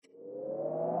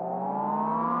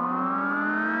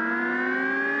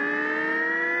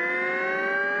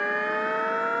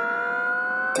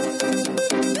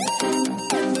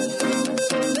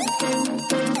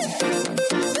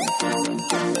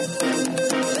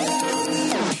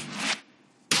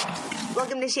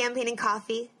Welcome to Champagne and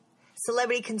Coffee,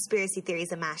 Celebrity Conspiracy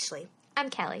Theories. I'm Ashley.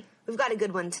 I'm Kelly. We've got a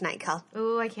good one tonight, Kel.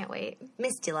 Ooh, I can't wait.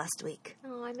 Missed you last week.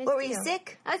 Oh, I missed you. What, were you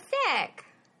sick? I was sick.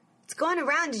 It's going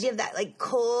around. Did you have that, like,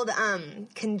 cold,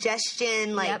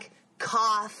 congestion, like,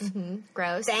 cough? Mm-hmm.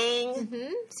 Gross. Bang?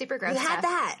 Mm-hmm. Super gross You had stuff.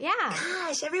 that? Yeah.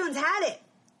 Gosh, everyone's had it.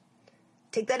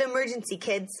 Take that emergency,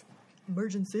 kids.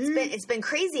 Emergency. It's been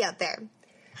crazy out there.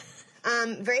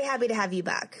 Very happy to have you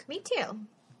back. Me too.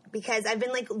 Because I've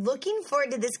been, like, looking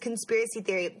forward to this conspiracy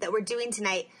theory that we're doing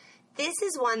tonight. This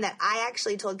is one that I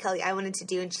actually told Kelly I wanted to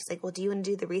do, and she's like, well, do you want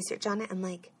to do the research on it? I'm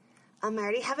like, I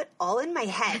already have it all in my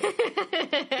head.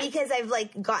 Because I've,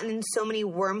 like, gotten in so many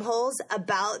wormholes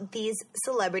about these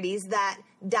celebrities that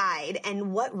died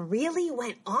and what really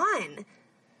went on.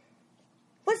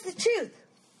 What's the truth?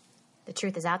 The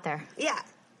truth is out there. Yeah.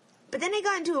 But then I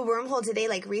got into a wormhole today,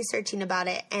 like, researching about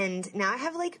it, and now I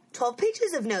have, like, 12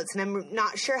 pages of notes, and I'm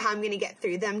not sure how I'm going to get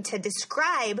through them to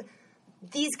describe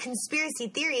these conspiracy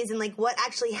theories and, like, what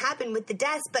actually happened with the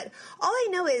deaths. But all I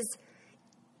know is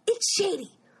it's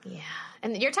shady. Yeah.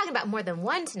 And you're talking about more than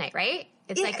one tonight, right?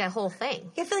 It's like a whole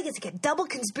thing. I feel like it's like a double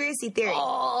conspiracy theory.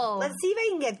 Oh. Let's see if I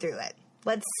can get through it.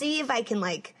 Let's see if I can,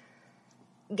 like,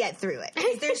 get through it.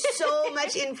 'Cause there's so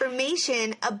much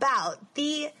information about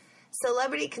the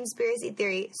celebrity conspiracy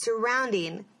theory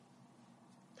surrounding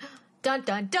Dun,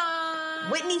 dun, dun!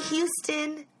 Whitney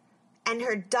Houston and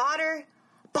her daughter,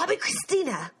 Bobbi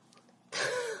Kristina.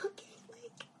 Okay,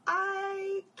 like,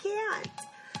 I can't.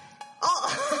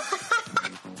 Oh.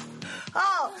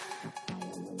 Oh.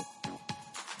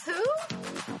 Who?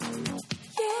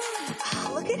 Yeah.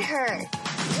 Oh, look at her.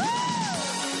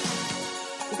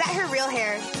 Is that her real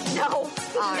hair? No. All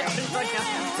right. No.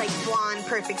 It's like blonde,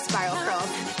 perfect spiral curls.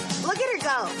 Look at her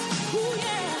go.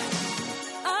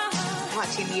 I'm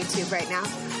watching YouTube right now.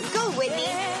 Go, Whitney.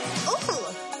 Ooh.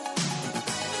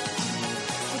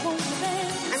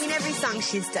 I mean, every song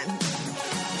she's done.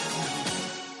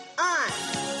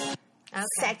 Okay.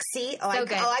 Sexy. So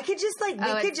good. I could just, like,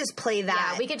 we could just play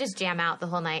that. Yeah, we could just jam out the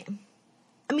whole night.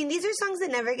 I mean, these are songs that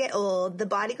never get old. The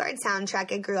Bodyguard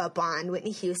soundtrack I grew up on.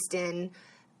 Whitney Houston,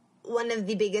 one of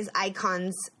the biggest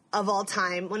icons of all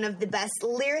time, one of the best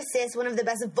lyricists, one of the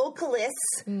best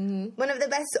vocalists, one of the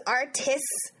best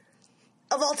artists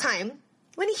of all time.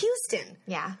 Whitney Houston.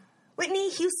 Yeah. Whitney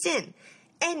Houston.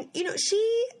 And, you know,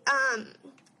 she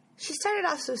started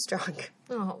off so strong.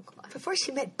 Oh, God. Before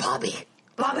she met Bobby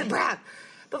Brown.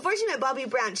 Before she met Bobby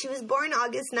Brown, she was born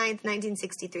August 9th,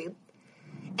 1963.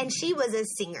 And she was a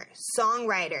singer,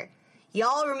 songwriter.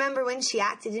 Y'all remember when she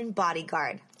acted in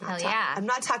Bodyguard. Hell yeah. I'm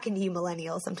not talking to you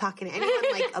millennials. I'm talking to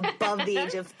anyone, like, above the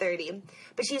age of 30.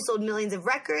 But she sold millions of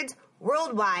records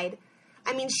worldwide.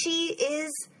 I mean, she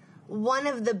is one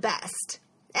of the best.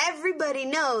 Everybody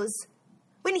knows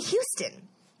Whitney Houston.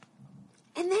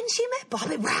 And then she met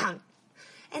Bobby Brown.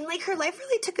 And, like, her life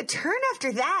really took a turn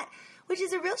after that, which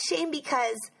is a real shame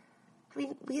because, I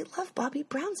mean, we love Bobby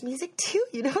Brown's music too,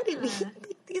 you know what I mean?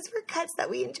 Like, these were cuts that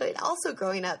we enjoyed also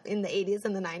growing up in the 80s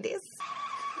and the 90s.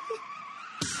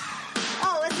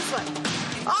 Oh, what's this one?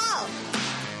 Oh!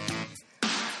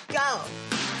 Go!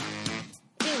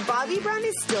 Dude, Bobby Brown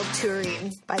is still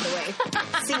touring, by the way,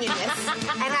 singing this,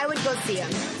 and I would go see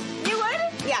him. You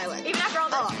would? Yeah, I would. Even after all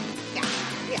this? Oh, yeah.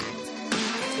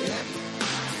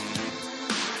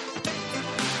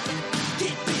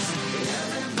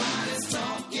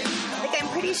 Like, I'm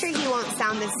pretty sure he won't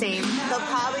sound the same. He'll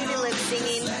probably be lip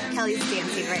singing. Kelly's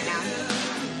dancing right now.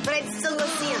 But I'd still go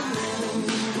see him.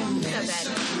 So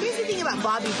good. Here's the thing about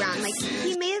Bobby Brown. Like,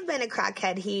 he may have been a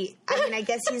crackhead. I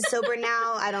guess he's sober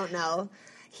now. I don't know.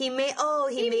 He may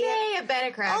have been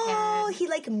a crackhead. Oh, he,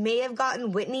 like, may have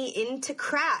gotten Whitney into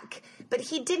crack. But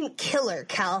he didn't kill her,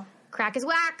 Kel. Crack is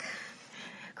whack.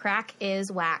 Crack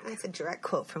is whack. That's a direct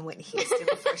quote from Whitney Houston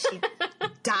before she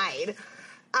died.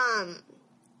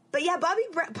 But yeah,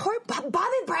 poor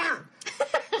Bobby Brown.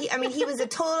 He was a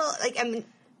total,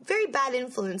 very bad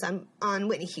influence on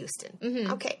Whitney Houston.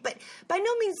 Mm-hmm. Okay, but by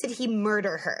no means did he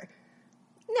murder her.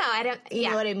 No, I don't. You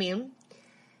know what I mean?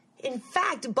 In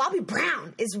fact, Bobby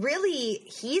Brown is really,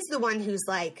 he's the one who's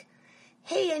like,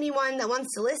 hey, anyone that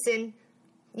wants to listen,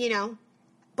 you know,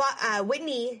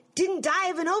 Whitney didn't die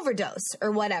of an overdose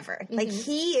or whatever. Mm-hmm. Like,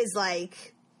 he is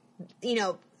like, you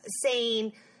know,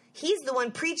 saying, he's the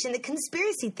one preaching the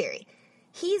conspiracy theory.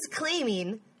 He's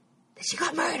claiming that she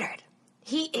got murdered.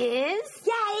 He is?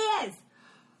 Yeah, he is.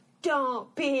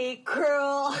 Don't be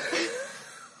cruel.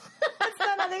 What's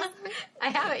that other song? I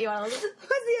have it. You want to listen?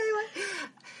 What's the other one?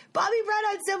 Bobby Brown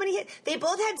had so many hits. They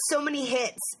both had so many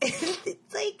hits.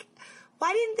 It's like,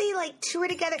 why didn't they, like, tour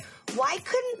together? Why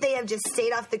couldn't they have just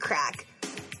stayed off the crack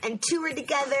and toured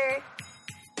together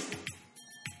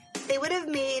they would have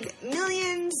made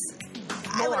millions.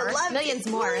 I would have loved millions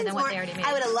more millions than what they already made.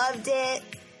 I would have loved it.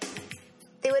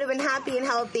 They would have been happy and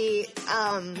healthy,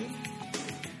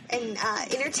 and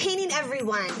entertaining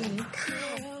everyone.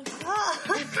 God. Oh.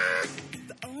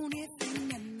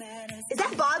 Is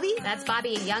that Bobby? That's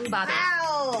Bobby, young Bobby.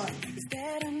 Wow.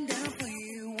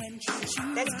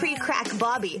 That's pre-crack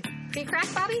Bobby. Pre-crack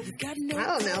Bobby? I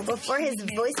don't know. Before his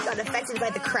voice got affected by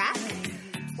the crack?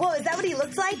 Whoa, is that what he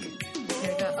looked like?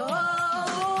 Here we go.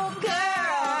 Oh,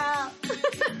 girl.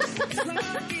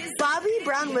 Bobby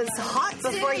Brown was hot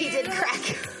before he did crack.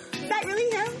 Is that really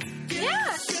him?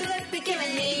 Yeah. Should be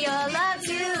giving me your love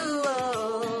too.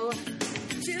 Oh.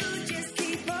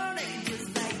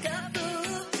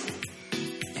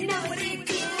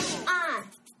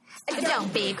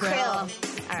 Don't be cruel. All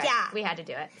right, yeah. We had to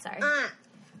do it. Sorry.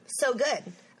 So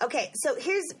good. Okay, so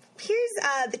here's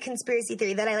the conspiracy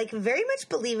theory that I like very much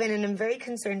believe in and I'm very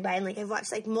concerned by. And like I've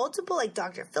watched like multiple like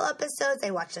Dr. Phil episodes.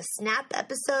 I watched a Snapped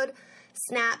episode.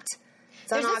 Snapped.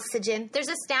 It's on Oxygen. There's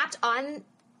a Snapped on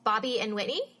Bobby and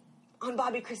Whitney? On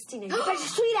Bobby Christina. You bet your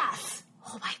sweet ass.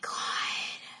 Oh my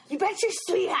God. You bet your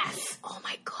sweet ass. Oh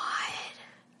my God.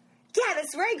 Yeah,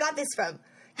 that's where I got this from.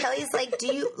 Kelly's like, do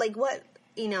you, like what,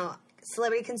 you know,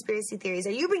 celebrity conspiracy theories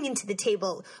are you bringing to the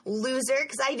table, loser?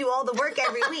 Because I do all the work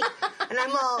every week. And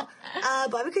I'm all,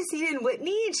 Bobby Christina and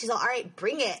Whitney? And she's all, all right,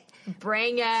 bring it.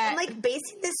 Bring it. I'm like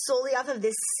basing this solely off of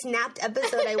this Snapped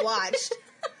episode I watched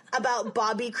about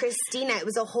Bobby Christina. It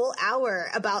was a whole hour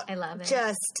about I love it.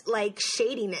 Just like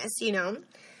shadiness, you know?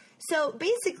 So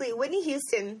basically, Whitney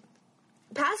Houston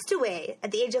passed away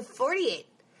at the age of 48,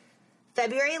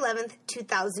 February 11th,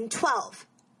 2012.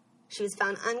 She was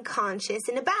found unconscious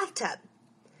in a bathtub.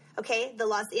 Okay, the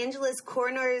Los Angeles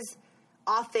coroner's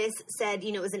office said,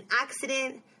 you know, it was an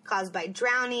accident caused by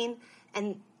drowning,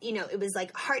 and, you know, it was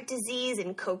like heart disease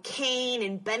and cocaine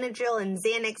and Benadryl and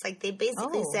Xanax. Like, they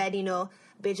basically said, you know,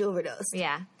 bitch overdosed.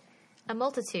 Yeah. A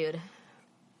multitude.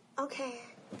 Okay.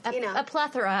 A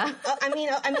plethora. I mean,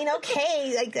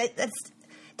 okay. Like, that's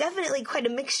definitely quite a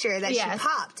mixture that she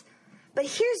popped. But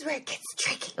here's where it gets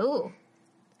tricky. Ooh.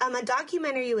 A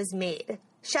documentary was made.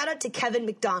 Shout out to Kevin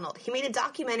McDonald. He made a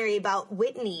documentary about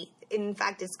Whitney. In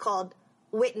fact, it's called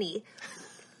Whitney.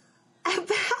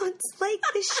 About, like,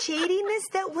 the shadiness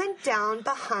that went down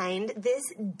behind this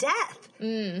death.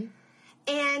 Mm.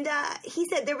 And he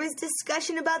said there was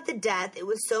discussion about the death. It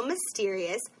was so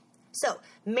mysterious. So,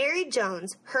 Mary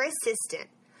Jones, her assistant,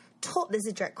 told... This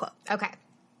is a direct quote. Okay.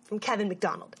 From Kevin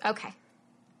McDonald. Okay.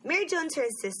 Mary Jones, her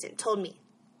assistant, told me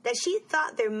that she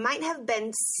thought there might have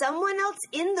been someone else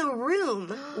in the room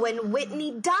when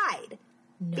Whitney died.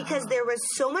 No. Because there was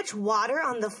so much water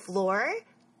on the floor,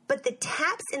 but the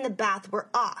taps in the bath were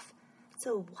off.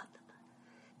 So what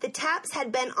the taps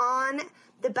had been on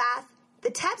the bath. The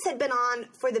taps had been on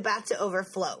for the bath to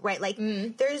overflow, right? Like,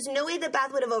 there's no way the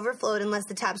bath would have overflowed unless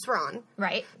the taps were on.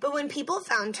 Right. But when people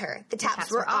found her, the taps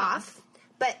were off,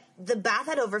 but the bath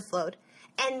had overflowed,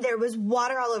 and there was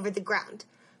water all over the ground.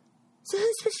 So who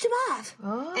switched them off?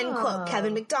 Oh. End quote.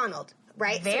 Kevin McDonald,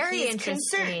 right? Very so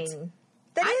interesting. Concerned.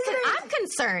 I'm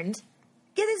concerned.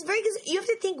 Yeah, that's very... You have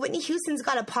to think Whitney Houston's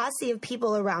got a posse of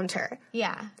people around her.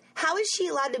 Yeah. How is she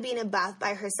allowed to be in a bath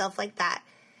by herself like that?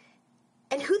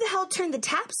 And who the hell turned the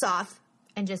taps off?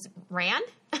 And just ran?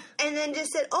 And then just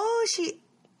said, oh, she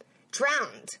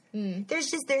drowned. Mm.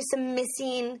 There's some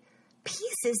missing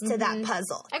pieces to that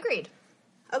puzzle. Agreed.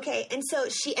 Okay, and so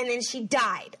then she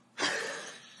died.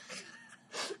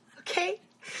 Okay?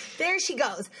 There she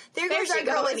goes. There goes our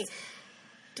girl Whitney.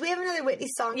 Do we have another Whitney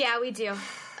song? Yeah, we do.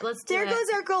 Let's do it. There goes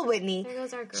our girl Whitney. There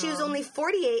goes our girl. She was only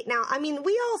 48. Now, I mean,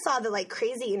 we all saw the, like,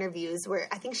 crazy interviews where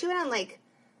I think she went on, like,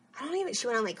 she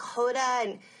went on, like, Hoda,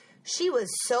 and she was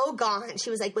so gone. She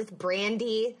was, like, with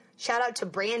Brandy. Shout out to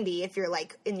Brandy if you're,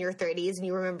 like, in your 30s and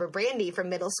you remember Brandy from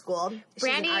middle school.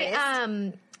 Brandy,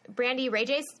 Ray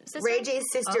J's sister? Ray J's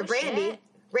sister, Brandy. Shit.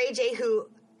 Ray J, who,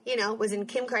 you know, was in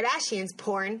Kim Kardashian's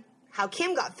porn. How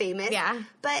Kim got famous. Yeah.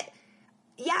 But,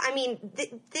 yeah, I mean,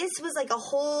 this was like a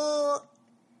whole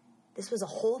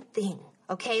thing,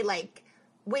 okay? Like,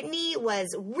 Whitney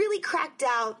was really cracked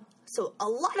out, so a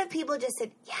lot of people just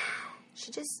said, yeah,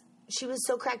 she was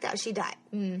so cracked out, she died.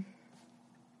 Mm.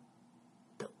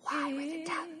 But why were the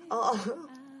taps,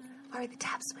 why were the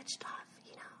taps switched off,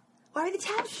 you know? Why were the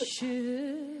taps switched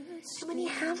off? So when you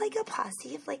have, like, a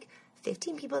posse of, like,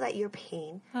 15 people that you're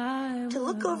paying to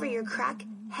look over your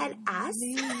crackhead ass,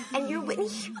 and you're Whitney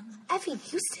effing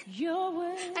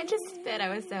Houston. I just spit. I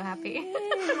was so happy.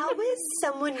 How is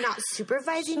someone not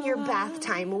supervising your bath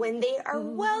time when they are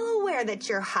well aware that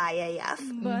you're high AF?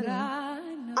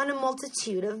 on a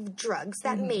multitude of drugs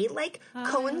that may, like,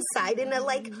 coincide in a,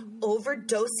 like,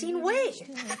 overdosing way.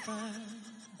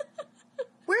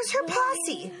 Where's her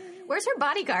posse? Where's her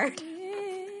bodyguard?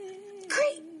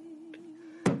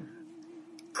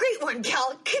 Great one,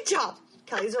 Kel. Good job.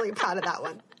 Kelly's really proud of that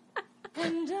one. But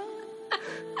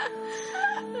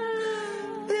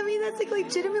I mean, that's, like,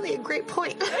 legitimately a great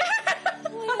point.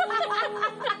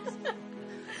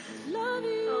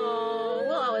 Oh,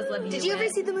 we'll always love you. Did you ever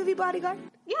see the movie Bodyguard?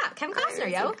 Yeah, Kevin Costner,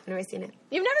 yo. I've never seen it.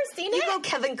 You've never seen You it? go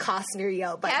Kevin Costner,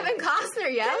 yo. Kevin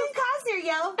Costner, yo. Kevin Costner,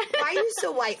 yo. Why are you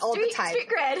so white all the time? Street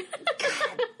cred.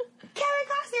 God. Kevin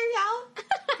Costner, yo.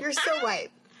 You're so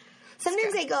white.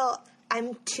 Sometimes I go,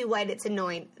 I'm too white, it's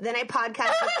annoying. Then I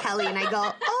podcast with Kelly and I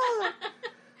go, oh,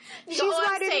 she's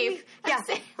whiter than me. Yeah.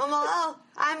 I'm all, oh,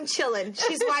 I'm chilling.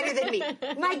 She's whiter than me.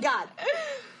 My God.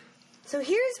 So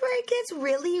here's where it gets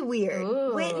really weird.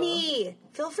 Ooh. Whitney.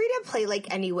 Feel free to play, like,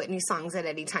 any Whitney songs at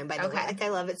any time, by the way. Like, I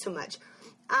love it so much.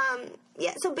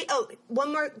 Yeah, so,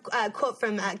 one more quote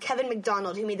from Kevin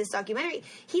McDonald, who made this documentary.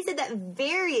 He said that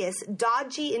various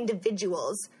dodgy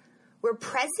individuals were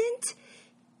present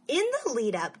in the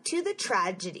lead-up to the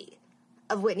tragedy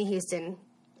of Whitney Houston,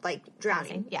 like,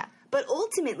 drowning. Yeah. But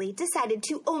ultimately decided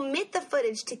to omit the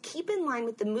footage to keep in line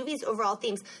with the movie's overall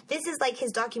themes. This is like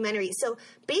his documentary. So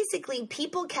basically,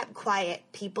 people kept quiet.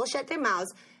 People shut their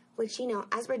mouths, which, you know,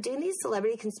 as we're doing these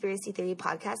celebrity conspiracy theory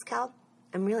podcasts, Cal,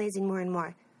 I'm realizing more and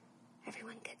more,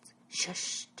 everyone gets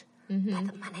shushed by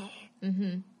the money.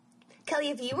 Mm-hmm. Kelly,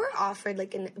 if you were offered,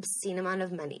 like, an obscene amount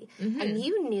of money and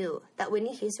you knew that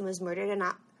Whitney Houston was murdered and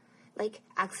not, like,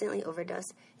 accidentally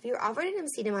overdosed, if you were offered an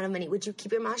obscene amount of money, would you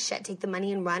keep your mouth shut, take the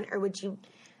money, and run, or would you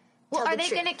Well, tell are the they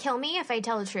truth? going to kill me if I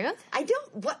tell the truth? I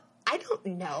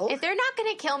don't know. If they're not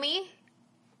going to kill me,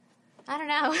 I don't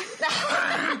know.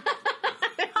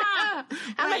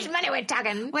 How much money are we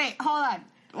talking? Wait, hold on.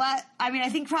 What? I mean, I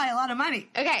think probably a lot of money.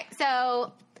 Okay,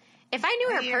 so if I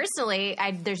knew her personally,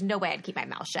 there's no way I'd keep my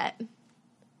mouth shut.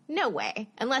 No way.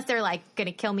 Unless they're, like, going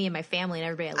to kill me and my family and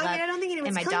everybody I love. I mean, I don't think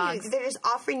anyone's and my killing dogs. you. They're just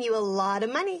offering you a lot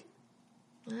of money.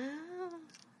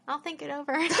 I'll think it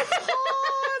over. Oh, that's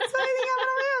what I think happened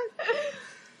over here.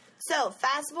 So,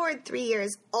 fast forward 3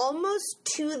 years, almost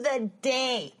to the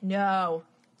day. No.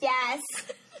 Yes.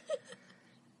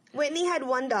 Whitney had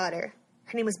one daughter.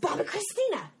 Her name was Bobby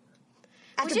Christina.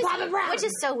 After Bobby Brown. Which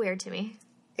is so weird to me.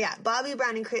 Yeah, Bobby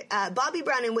Brown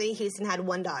and Whitney Houston had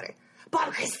one daughter.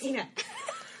 Bobby Christina.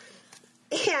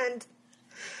 And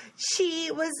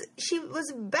she was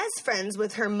best friends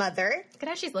with her mother. Look at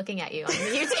how she's looking at you on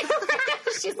YouTube.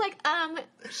 She's like,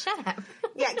 shut up.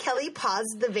 Yeah, Kelly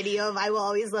paused the video of I Will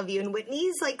Always Love You, and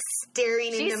Whitney's, like,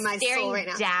 staring into my soul right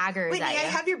now. Daggers Whitney, at you. I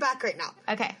have your back right now.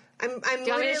 Okay. Do you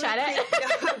want me to shut it?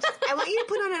 I want you to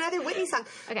put on another Whitney song.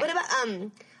 Okay. What about,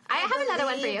 I have another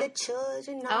one for you. The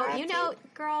children Oh, are you know,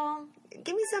 girl.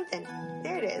 Give me something.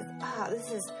 There it is. Oh,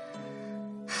 this is...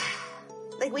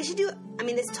 Like, we should do... I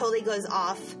mean, this totally goes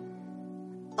off.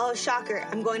 Oh, shocker.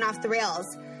 I'm going off the rails.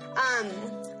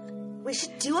 We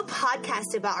should do a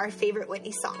podcast about our favorite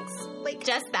Whitney songs. Like,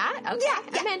 Just that? Okay. yeah.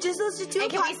 Let's just do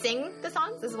And a can we podcast. sing the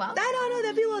songs as well? I don't know.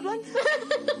 That'd be a good one.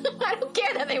 I don't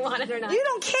care that they want it or not. You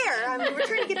don't care. I mean, we're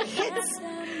trying to get hits.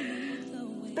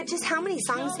 But just how many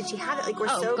songs did she have? It like we're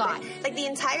so God. good. Like the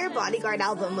entire Bodyguard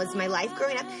album was my life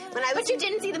growing up. When I was But you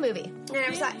didn't see the movie. I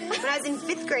never saw it. When I was in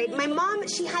 5th grade, my mom,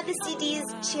 she had the CDs.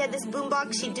 She had this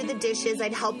boombox. She'd do the dishes.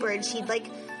 I'd help her, and she'd like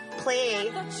play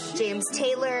James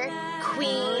Taylor,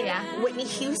 Queen, Whitney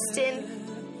Houston.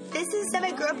 This is stuff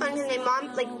I grew up on because my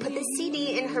mom like put the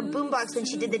CD in her boombox when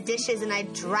she did the dishes, and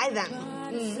I'd dry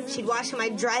them. She'd wash them.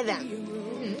 I'd dry them.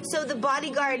 So the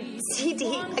Bodyguard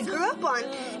CD I grew up on,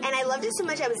 and I loved it so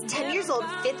much. I was 10 years old,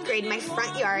 5th grade, in my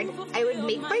front yard. I would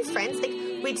make my friends, like,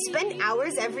 we'd spend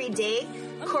hours every day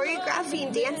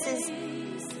choreographing dances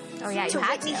to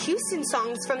Whitney Houston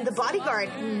songs from the Bodyguard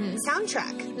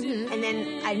soundtrack. And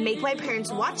then I'd make my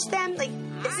parents watch them. Like,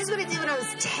 this is what I did when I was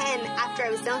 10 after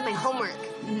I was done with my homework.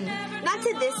 Not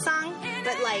to this song,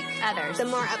 but, like, others. The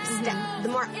more the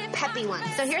more peppy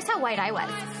ones. So here's how white I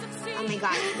was. Oh my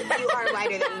God, you are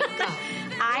whiter than me. Go.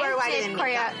 I whiter did than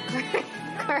me.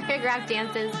 choreographed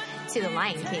dances to The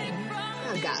Lion King.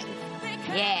 Oh God.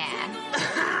 Yeah.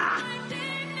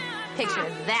 Picture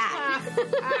that.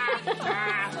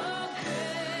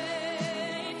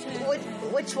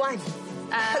 Which one?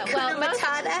 Hakuna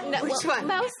Matata? Which one?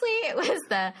 Mostly it was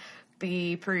the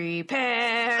be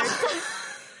prepared.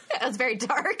 It was very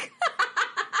dark.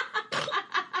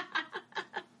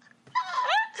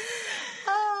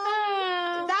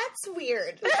 That's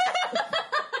weird.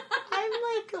 I'm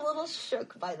like a little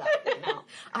shook by that right now.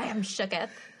 I am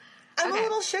shooketh. I'm Okay. a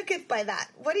little shooketh by that.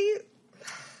 What do you...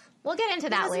 We'll get into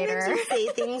that later. Sometimes we say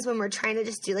things when we're trying to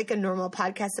just do like a normal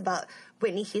podcast about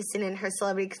Whitney Houston and her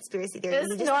celebrity conspiracy theory. It's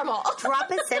and you just normal.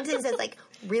 drop a sentence that's like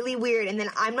really weird, and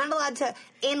then I'm not allowed to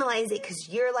analyze it because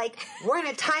you're like, we're in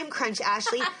a time crunch,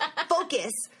 Ashley.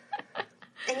 Focus.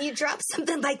 And you drop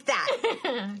something like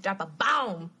that. Drop a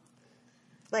bomb.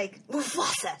 Like,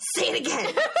 Mufasa, say it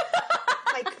again.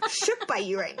 Like, shook by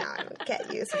you right now. I don't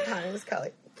get you sometimes,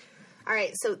 Kelly. All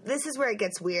right, so this is where it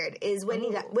gets weird, is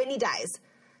Whitney dies.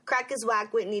 Crack is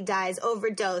whack, Whitney dies,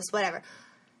 overdose, whatever.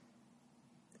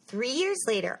 3 years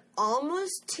later,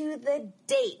 almost to the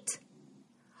date,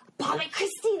 Bobby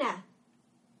Christina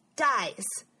dies.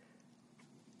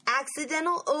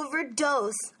 Accidental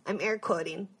overdose, I'm air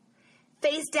quoting,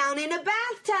 face down in a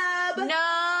bathtub.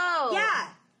 No. Yeah.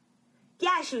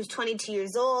 Yeah, she was 22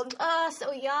 years old. Oh,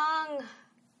 so young.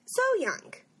 So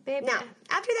young. Baby. Now,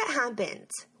 after that happened,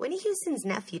 Whitney Houston's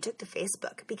nephew took to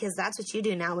Facebook, because that's what you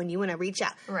do now when you want to reach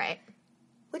out. Right.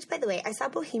 Which, by the way, I saw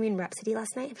Bohemian Rhapsody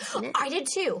last night. Have you seen it? I did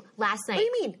too. Last night. What do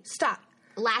you mean? Stop.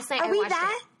 Last night Are I we watched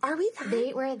that? it. Are we that?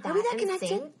 They were Are we that that in connected?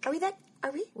 sync. Are we that?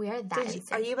 Are we? We are that in sync.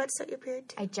 Are you about to start your period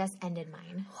too? I just ended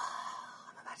mine.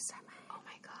 I'm about to start mine. Oh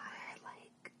my god.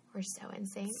 Like, We're so in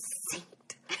sync. synced.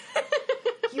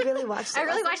 You really watched it? I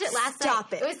really watched it last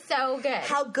Stop night. it. It was so good.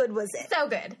 How good was it? so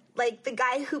good. Like, the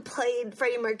guy who played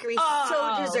Freddie Mercury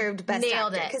Oh, so deserved Best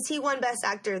nailed Actor. it. Because he won Best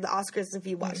Actor at the Oscars, if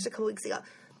you watched a couple weeks ago.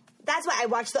 That's why I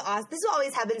watched the Oscars. This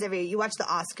always happens every year. You watch the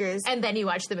Oscars. And then you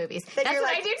watch the movies. Then That's you're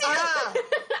what like, I do too. ah.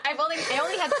 I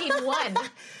only have seen one.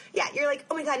 Yeah, you're like,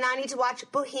 oh my god, now I need to watch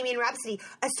Bohemian Rhapsody,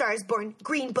 A Star is Born,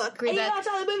 Green Book. Green and Book. you watch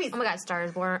all the movies. Oh my god, A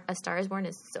Star is Born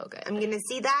is so good. I'm gonna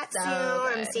see that So soon.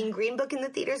 I'm good. seeing Green Book in the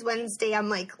theaters Wednesday. I'm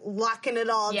like locking it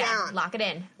all down. Lock it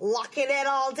in. Locking it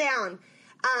all down.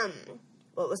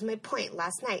 What was my point?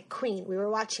 Last night, Queen, we were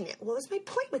watching it. What was my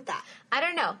point with that? I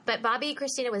don't know, but Bobby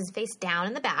Christina was face down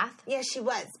in the bath. Yeah, she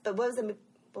was. But what was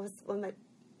my...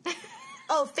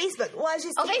 Oh, Facebook. Well, I was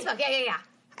just Oh, thinking- Facebook. Yeah.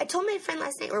 I told my friend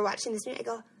last night we were watching this movie. I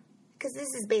go, because this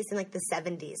is based in like the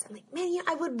 70s. I'm like, man,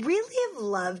 I would really have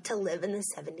loved to live in the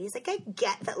 70s. Like, I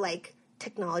get that like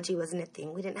technology wasn't a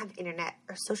thing. We didn't have internet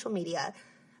or social media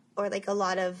or like a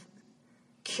lot of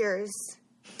cures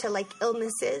to like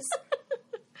illnesses,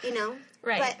 you know?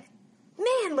 Right. But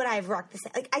man, would I have rocked this?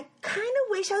 Like, I kind of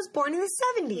wish I was born in the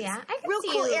 70s. Yeah, I can Real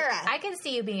see cool you. era. I can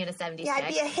see you being in a 70s Yeah,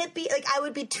 I'd chick. be a hippie. Like, I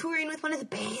would be touring with one of the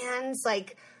bands,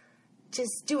 like,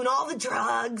 just doing all the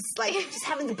drugs, like, just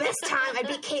having the best time. I'd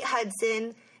be Kate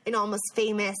Hudson in Almost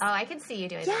Famous. Oh, I can see you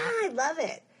doing Yeah, that. I love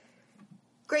it.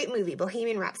 Great movie,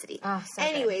 Bohemian Rhapsody. Oh, so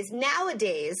good. Anyways,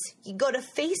 nowadays, you go to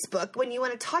Facebook when you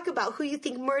want to talk about who you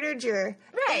think murdered your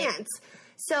Right. aunt.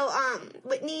 So,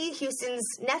 Whitney Houston's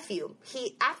nephew,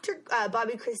 after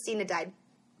Bobby Christina died,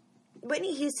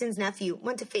 Whitney Houston's nephew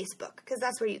went to Facebook, because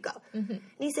that's where you go. Mm-hmm. And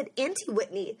he said, Auntie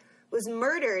Whitney was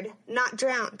murdered, not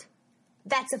drowned.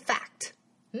 That's a fact.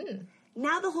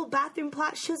 Now the whole bathroom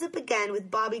plot shows up again with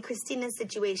Bobby Christina's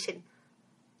situation.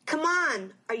 Come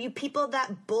on, are you people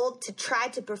that bold to try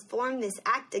to perform this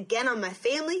act again on my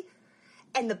family?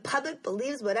 And the public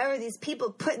believes whatever these people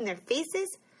put in their faces?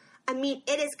 I mean,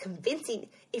 it is convincing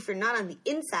if you're not on the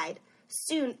inside.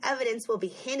 Soon, evidence will be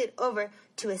handed over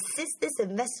to assist this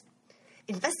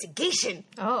investigation.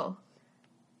 Oh.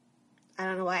 I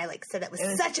don't know why I said that with It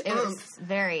was, such it oomph. was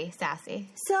very sassy.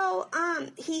 So,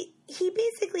 he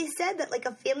basically said that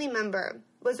a family member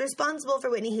was responsible for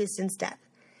Whitney Houston's death.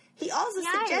 He also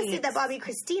Yikes. suggested that Bobby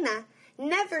Christina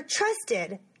never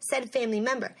trusted said family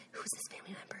member. Who's this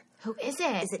family member? Who is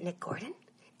it? Is it Nick Gordon?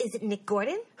 Is it Nick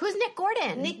Gordon? Who's Nick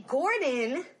Gordon? Nick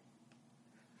Gordon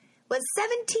was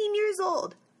 17 years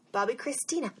old. Bobby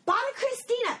Christina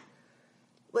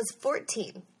was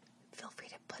 14. Feel free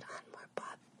to put on more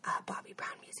Bobby Brown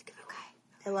music if you want.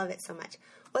 I love it so much.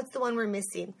 What's the one we're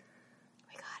missing? Oh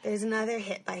my god. There's another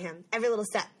hit by him. Every Little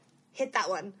Step. Hit that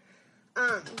one.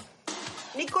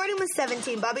 Nick Gordon was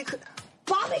 17. Bobby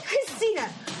Christina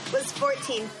was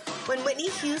 14 when Whitney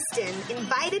Houston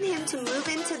invited him to move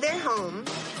into their home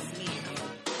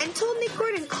and told Nick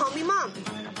Gordon, call me mom.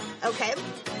 Okay?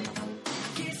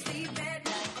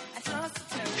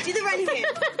 Do the Running Man.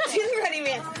 Do the Running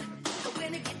Man.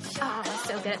 Oh, I'm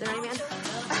so good at the Running Man.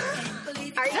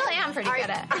 Are you? Still am pretty good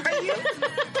at. Are you?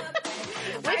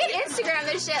 We can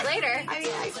Instagram this shit later. I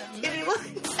mean, give me one.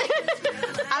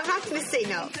 I'm not going to say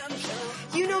no.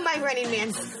 You know my Running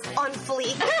Man's on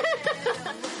fleek.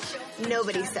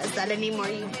 Nobody says that anymore,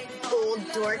 you old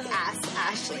dork ass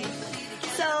Ashley.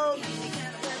 So,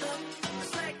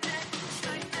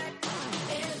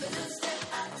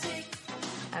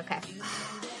 Okay.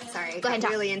 sorry, I Go ahead and got talk.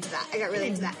 really into that.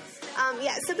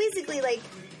 Yeah, so basically, like,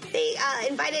 they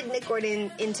invited Nick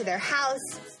Gordon into their house.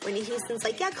 Whitney Houston's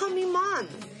like, yeah, call me Mom.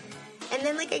 And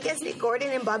then, like, I guess Nick Gordon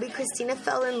and Bobby Christina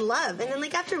fell in love. And then,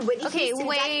 like, after Whitney Houston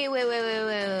wait.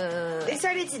 they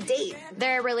started to date.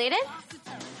 They're related?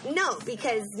 No,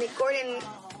 because Nick Gordon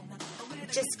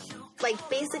just, like,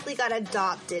 basically got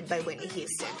adopted by Whitney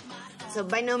Houston. So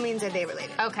by no means are they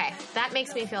related. Okay, that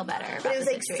makes me feel better. But it was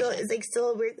like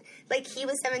still weird. Like, he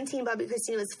was 17, Bobby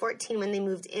Christina was 14 when they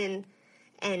moved in,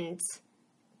 and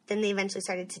then they eventually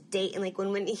started to date. And like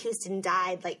when Whitney Houston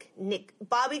died, like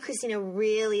Bobby Christina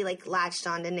really like latched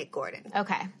on to Nick Gordon.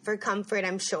 Okay, for comfort,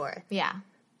 I'm sure. Yeah,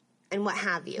 and what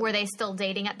have you. Were they still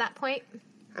dating at that point?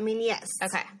 I mean, yes.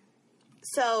 Okay,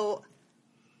 so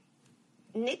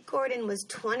Nick Gordon was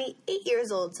 28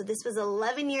 years old, so this was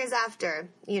 11 years after,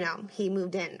 you know, he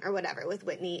moved in or whatever with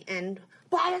Whitney and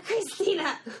Bobby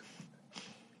Christina.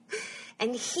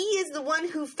 And he is the one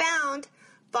who found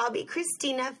Bobby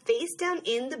Christina face down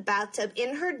in the bathtub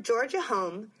in her Georgia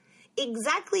home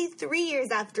exactly 3 years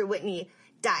after Whitney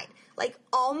died. Like,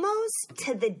 almost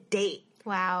to the date.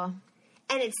 Wow.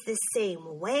 And it's the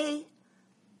same way.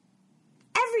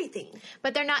 Everything.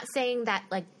 But they're not saying that,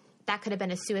 like, that could have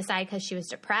been a suicide because she was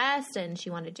depressed and she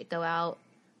wanted to go out.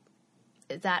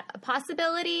 Is that a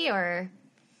possibility, or?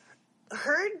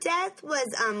 Her death was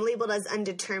labeled as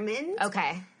undetermined.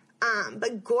 Okay.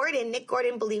 But Nick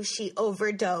Gordon believes she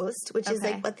overdosed, which is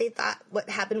like what they thought what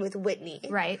happened with Whitney.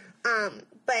 Right.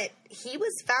 But he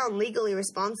was found legally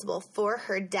responsible for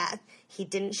her death. He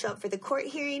didn't show up for the court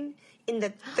hearing in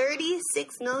the $36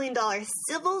 million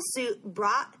civil suit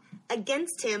brought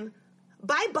against him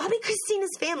by Bobby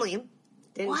Christina's family.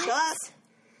 Didn't show up.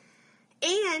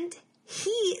 And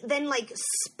he then, like,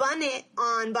 spun it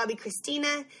on Bobby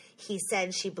Christina. He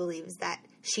said she believes that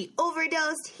she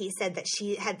overdosed. He said that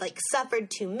she had, like,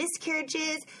 suffered 2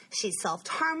 miscarriages. She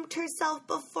self-harmed herself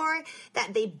before.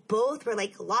 That they both were,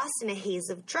 like, lost in a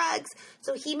haze of drugs.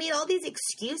 So he made all these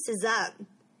excuses up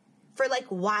for, like,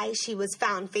 why she was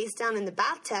found face down in the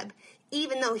bathtub,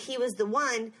 even though he was the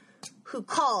one who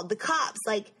called the cops,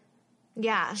 like,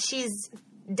 yeah, she's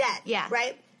dead. Yeah.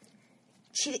 Right?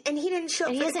 And he didn't show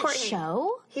up for the court hearing.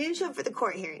 He didn't show up for the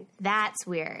court hearing. That's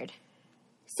weird.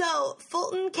 So,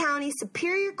 Fulton County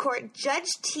Superior Court Judge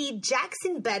T.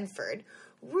 Jackson Bedford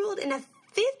ruled in a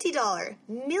 $50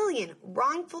 million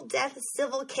wrongful death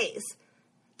civil case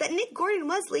that Nick Gordon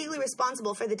was legally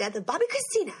responsible for the death of Bobby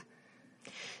Christina.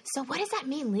 So what does that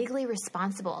mean, legally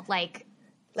responsible? Like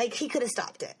he could have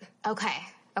stopped it. Okay.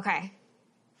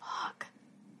 Fuck.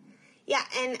 Yeah,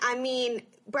 and I mean,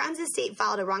 Brown's estate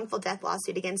filed a wrongful death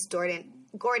lawsuit against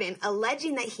Gordon,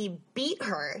 alleging that he beat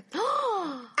her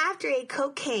after a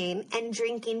cocaine and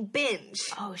drinking binge.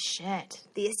 Oh, shit.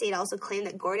 The estate also claimed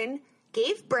that Gordon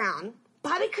gave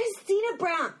Bobby Christina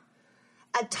Brown,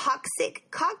 a toxic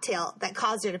cocktail that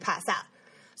caused her to pass out.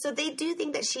 So they do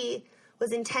think that she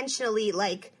was intentionally,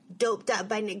 like, doped up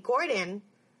by Nick Gordon.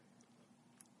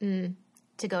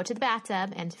 To go to the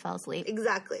bathtub and to fall asleep.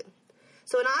 Exactly.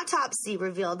 So an autopsy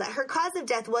revealed that her cause of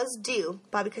death was due,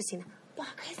 Bobby Christina,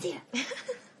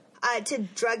 to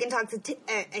drug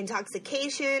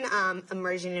intoxication,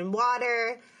 immersion in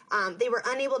water. They were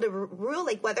unable to rule,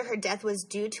 like, whether her death was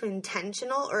due to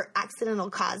intentional or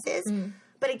accidental causes.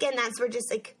 But again, that's where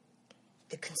just, like,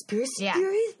 the conspiracy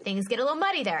theory things get a little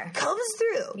muddy there. Comes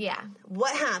through. Yeah.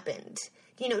 What happened?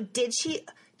 You know, did she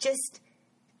just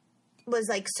was,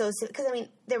 like, so... Because, I mean,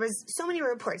 there was so many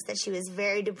reports that she was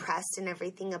very depressed and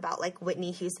everything about, like,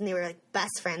 Whitney Houston. They were, like,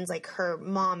 best friends. Like, her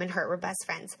mom and her were best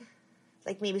friends.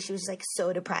 Like, maybe she was just, like,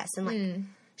 so depressed. And, like,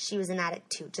 she was an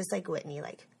addict, too. Just like Whitney.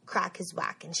 Like, crack is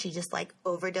whack. And she just, like,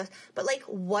 overdosed. But, like,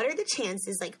 what are the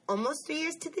chances, like, almost 3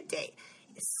 years to the day...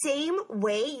 Same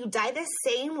way, you die the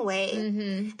same way.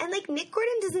 And, like, Nick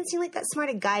Gordon doesn't seem like that smart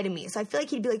a guy to me. So I feel like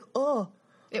he'd be like, oh.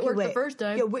 It worked the first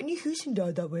time. Yeah, Whitney Houston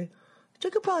died that way. So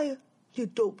I could probably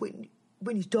dope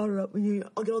Whitney's daughter up and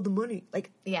I'll get all the money.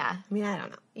 Like, yeah. I mean, I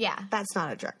don't know. Yeah. That's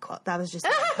not a direct quote. That was just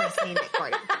saying Nick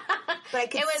Gordon. But I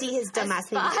could see his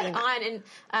dumbass maybe saying that.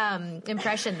 On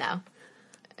impression, though.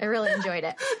 I really enjoyed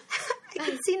it. I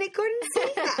could see Nick Gordon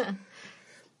saying that.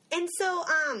 And so,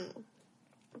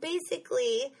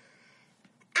 basically,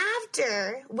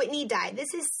 after Whitney died,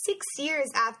 this is 6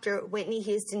 years after Whitney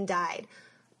Houston died,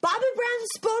 Bobby Brown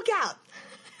spoke out.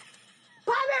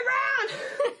 Bobby Brown!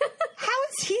 How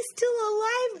is he still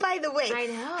alive, by the way? I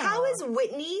know. How is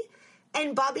Whitney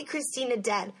and Bobby Christina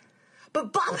dead?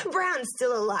 But Bobby Brown's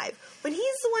still alive. But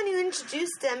he's the one who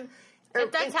introduced them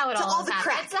that's how it to all the happens.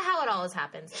 crack. That's how it always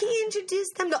happens. He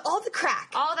introduced them to all the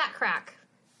crack. All that crack.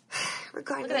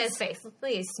 Regardless. Look at his face. Look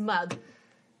at his smug.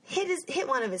 hit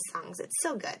one of his songs. It's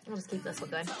so good. I'll just keep this one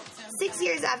going. 6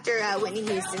 years after Whitney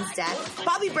Houston's death,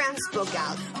 Bobby Brown spoke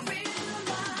out.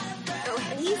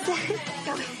 And he said...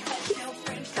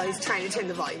 Kelly's trying to turn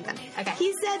the volume down. Okay.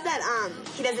 He said that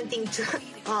he doesn't think...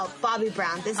 Bobby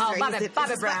Brown. This is Bobby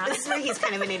Brown. This is where he's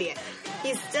kind of an idiot.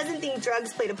 He doesn't think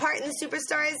drugs played a part in the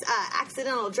superstar's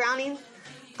accidental drowning.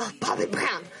 Oh, Bobby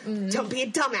Brown. Mm-hmm. Don't be a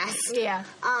dumbass. Yeah.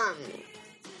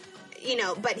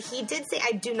 But he did say,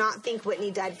 I do not think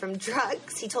Whitney died from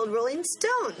drugs. He told Rolling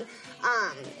Stone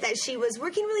that she was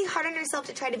working really hard on herself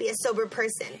to try to be a sober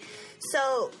person.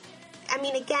 So, I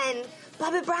mean, again,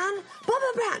 Bobby Brown,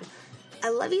 I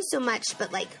love you so much,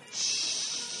 but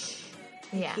shh.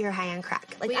 Yeah. You're high on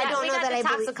crack. I don't know that I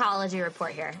toxicology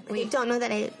report here. We don't know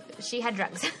that she had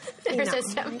drugs in her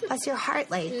system. Bless your heart,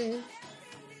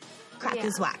 crack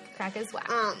is whack. Crack is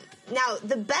whack. Now,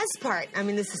 the best part, I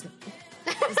mean, this is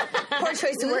poor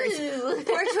choice of words.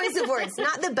 Poor choice of words.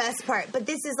 Not the best part, but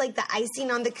this is the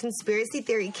icing on the conspiracy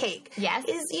theory cake. Yes.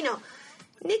 Is,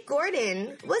 Nick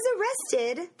Gordon was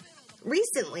arrested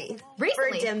recently for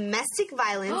domestic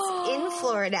violence in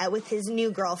Florida with his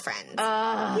new girlfriend.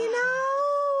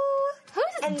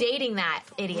 Who's dating that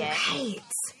idiot? Right.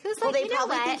 Who's they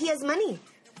probably think he has money.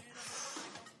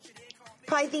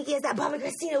 Probably think he has that Bobby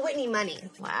Christina Whitney money.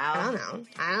 Wow. I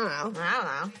don't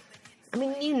know. I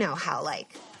mean, you know how,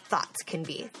 thoughts can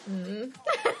be. Mm-hmm.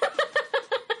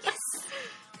 Yes.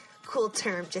 Cool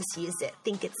term, just use it.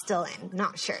 Think it's still in.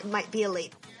 Not sure. Might be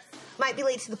late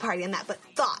to the party on that, but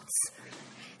thoughts.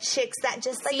 Chicks that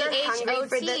just, are hungry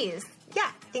for the...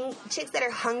 Yeah. Chicks that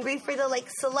are hungry for the,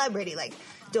 celebrity.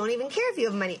 Don't even care if you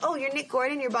have money. Oh, you're Nick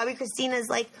Gordon, you're Bobby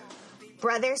Christina's,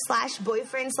 brother /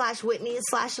 boyfriend / Whitney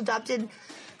 / adopted...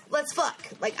 Let's fuck.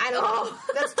 I don't know.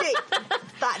 That's date.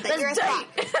 Thought. That you're a thought.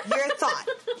 You're a thought.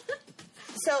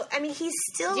 So, I mean, he's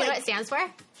still Do you know what it stands for?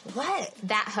 What?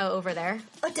 That hoe over there.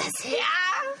 Oh, does it?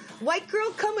 Yeah. White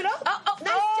girl coming up.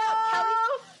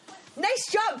 Nice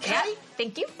job, Kelly.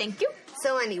 Yep. Thank you.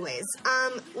 So anyways,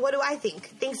 what do I think?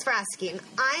 Thanks for asking.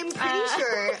 I'm pretty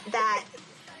sure that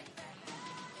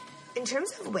in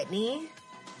terms of Whitney,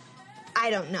 I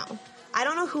don't know. I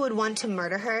don't know who would want to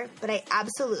murder her, but I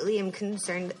absolutely am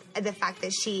concerned at the fact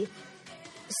that she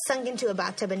sunk into a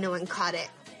bathtub and no one caught it.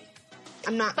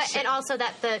 I'm not sure. And also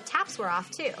that the taps were off,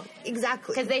 too.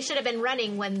 Exactly. Because they should have been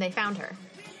running when they found her.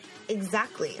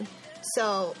 Exactly.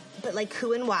 So, but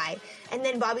who and why? And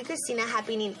then Bobby Christina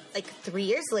happening 3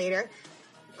 years later,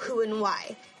 who and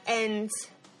why? And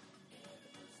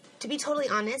to be totally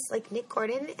honest, Nick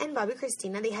Gordon and Bobby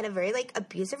Christina, they had a very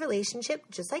abusive relationship,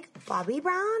 just like Bobby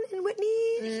Brown and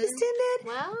Whitney Houston did.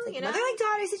 Well,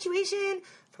 mother-daughter situation,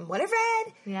 from what I've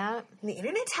read. Yeah. In the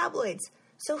internet tabloids.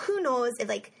 So who knows if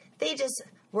they just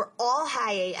were all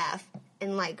high AF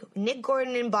and Nick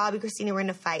Gordon and Bobby Christina were in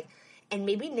a fight, and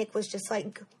maybe Nick was just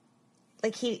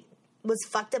he was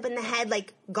fucked up in the head,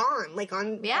 gone,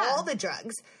 on all the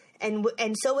drugs. And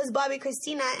so was Bobby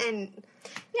Christina, and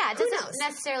yeah, it doesn't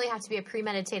necessarily have to be a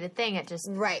premeditated thing. It just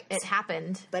it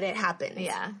happened, but it happened.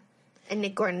 Yeah, and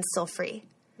Nick Gordon's still free.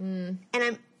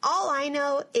 And all I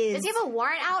know is, does he have a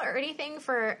warrant out or anything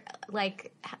for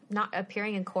not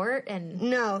appearing in court? And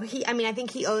no, I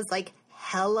think he owes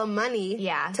hella money.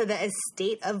 To the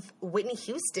estate of Whitney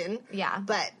Houston. Yeah,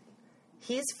 but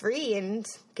he's free and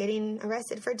getting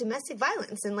arrested for domestic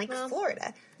violence in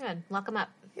Florida. Good, lock him up.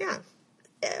 Yeah.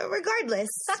 Regardless.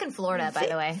 Fucking Florida, by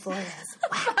the way. Florida's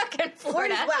whack. Fucking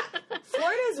Florida.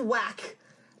 Florida's whack.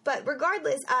 But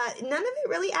regardless, none of it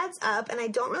really adds up, and I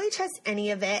don't really trust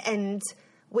any of it. And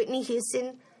Whitney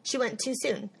Houston, she went too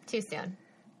soon. Too soon.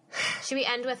 Should we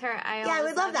end with her? I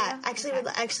would love that.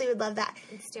 Actually, would love that.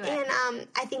 Let's do it. And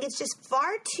I think it's just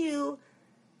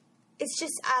it's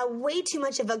just way too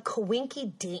much of a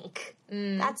coinky dink.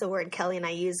 That's a word Kelly and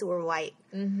I use. We're white.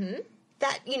 Mm-hmm.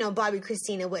 That, Bobby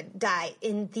Christina would die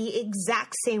in the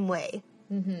exact same way.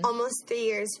 Mm-hmm. Almost 3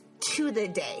 years to the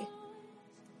day.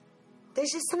 There's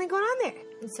just something going on there.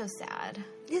 It's so sad.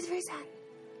 It's very sad.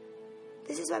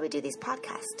 This is why we do these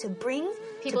podcasts. To bring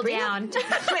people down.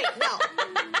 Wait, no.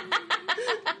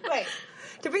 Wait.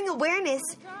 To bring awareness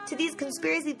to these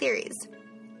conspiracy theories.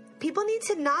 People need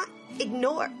to not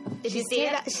ignore. Did you see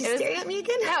it? She's staring at me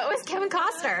again? No, it was Kevin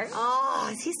Costner. Oh,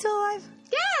 is he still alive?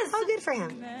 Yes. Oh, good for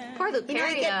him. Poor Luke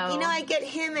Perry, I get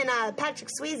him and Patrick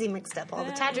Swayze mixed up all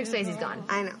the time. Patrick Swayze's gone.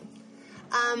 I know.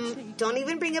 Don't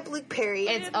even bring up Luke Perry.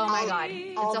 It's, oh my God.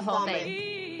 It's a whole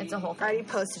thing. It's a whole thing. I already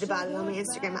posted about it on my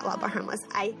Instagram at Love Bar Harmless.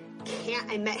 I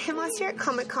met him last year at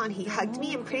Comic-Con. He hugged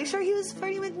me. I'm pretty sure he was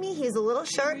flirting with me. He was a little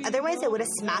short. Otherwise, I would have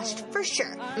smashed for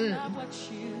sure.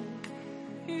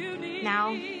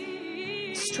 Now,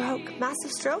 Stroke.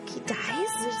 Massive stroke. He dies?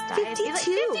 Just died. 52. He's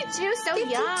like 52, so 52.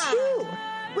 young.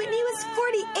 Whitney was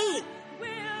 48.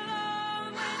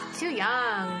 Too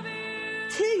young.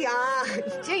 Too young.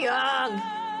 Too young.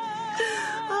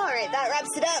 All right, that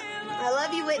wraps it up. I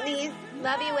love you, Whitney.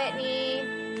 Love you, Whitney.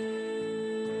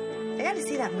 I got to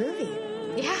see that movie.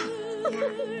 Yeah.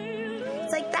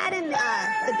 It's like that and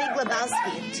The Big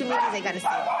Lebowski. 2 movies I got to see.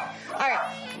 All right.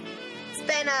 It's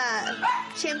been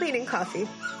champagne and coffee.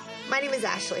 My name is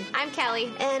Ashley. I'm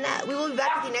Kelly. And we will be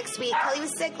back with you next week. Kelly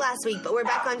was sick last week, but we're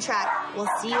back on track. We'll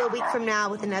see you a week from now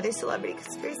with another celebrity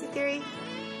conspiracy theory.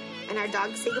 And our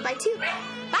dogs say goodbye too. Bye.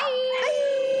 Bye.